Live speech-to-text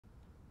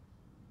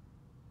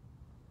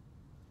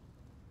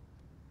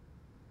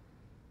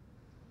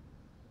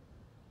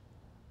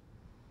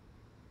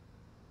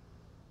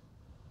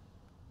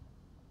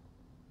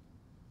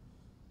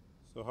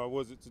So how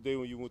was it today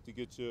when you went to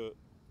get your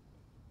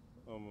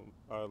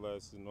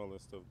eyelashes and all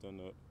that stuff done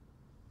up?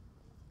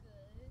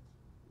 Good.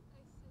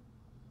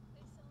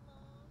 Nice and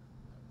long.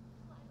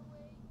 Fly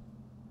away.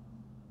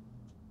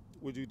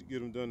 Where'd you get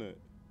them done at?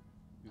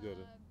 You got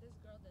it. This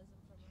girl does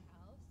them from her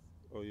house.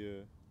 Oh yeah.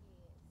 Yes.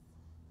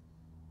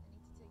 I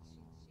need to take.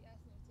 She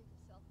asked me to take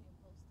a selfie and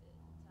post it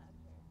and tag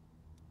her.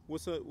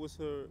 What's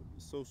her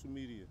social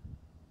media?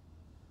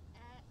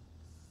 At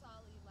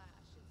Solly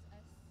Lash. It's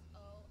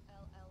SOLLY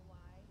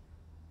Lash.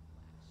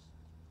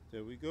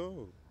 There we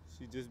go.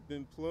 She just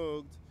been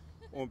plugged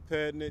on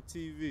Padnet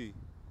TV.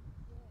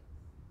 Yes.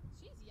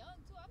 She's young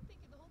too. I'm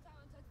thinking the whole time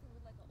I'm texting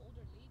with like an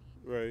older lady.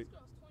 Right. This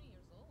girl's 20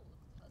 years old.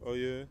 Oh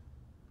yeah. Yes.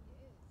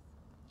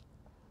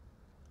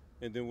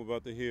 And then what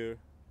about the hair?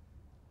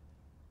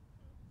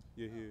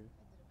 Your hair.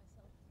 I did it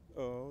myself.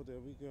 Oh, there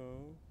we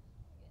go.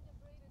 Getting it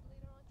braided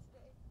later on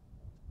today.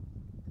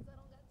 Because I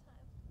don't got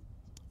time.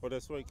 Oh,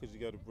 that's right, because you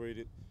got to braid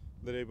it.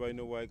 Let everybody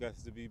know why it got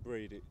to be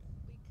braided.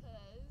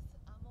 Because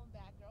I'm on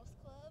Bad Girls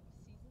Club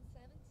season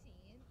 17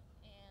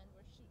 and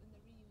we're shooting the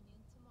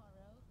reunion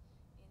tomorrow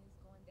and it's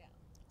going down.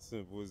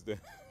 Simple as that.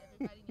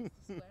 Everybody needs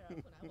to square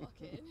up when I walk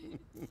in.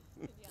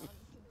 And the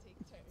honors can take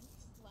turns.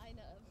 Line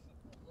up.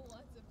 Who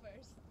wants it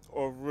first?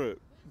 Or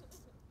rip.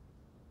 Since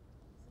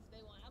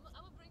day one. I'm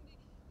gonna bring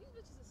these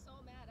bitches are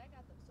so mad. I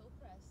got them so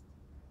pressed.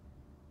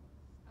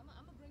 I'm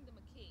gonna bring them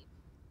a cape.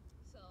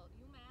 So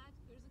you mad?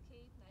 Here's a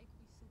cape. Now you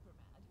can be super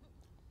mad.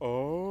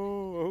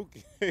 Oh,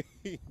 okay.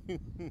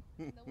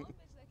 And the one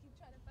bitch that keep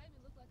trying to fight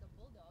me look like a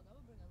bulldog.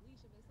 I'm gonna bring a leash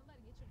and be like,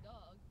 somebody get your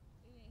dog.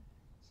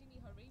 She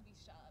need her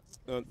rabies shot.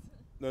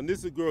 Now this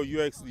is a girl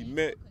you actually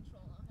met.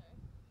 Control on her.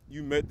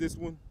 You met this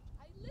one?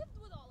 I lived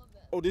with all of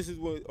them. Oh, this is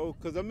what. Oh,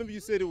 because I remember you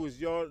said it was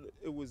y'all.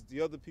 It was the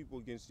other people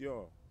against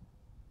y'all.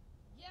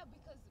 Yeah,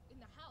 because in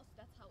the house,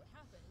 that's how it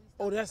happened.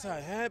 Oh, that's how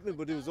it happened,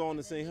 but it was all in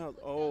the same house.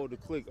 Oh, the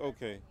clique.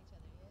 Okay.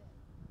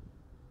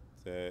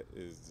 That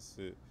is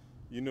the shit.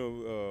 You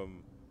know,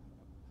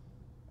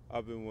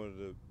 I've been one of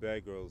the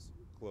Bad Girls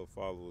Club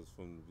followers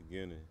from the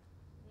beginning.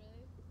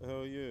 Really?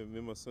 Hell yeah. Me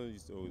and my son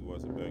used to always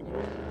watch the Bad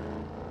Girls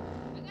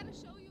Club. I gotta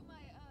show you my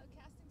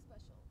casting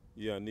special.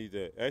 Yeah, I need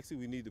that. Actually,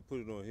 we need to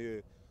put it on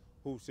here.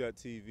 Hoopshot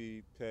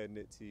TV,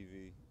 Padnet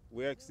TV.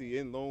 We're actually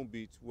in Long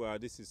Beach. Wow,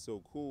 this is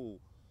so cool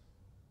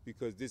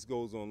because this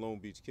goes on Long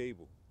Beach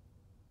cable.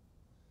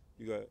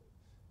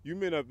 You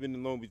may not have been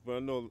in Long Beach, but I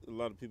know a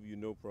lot of people you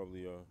know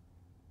probably are.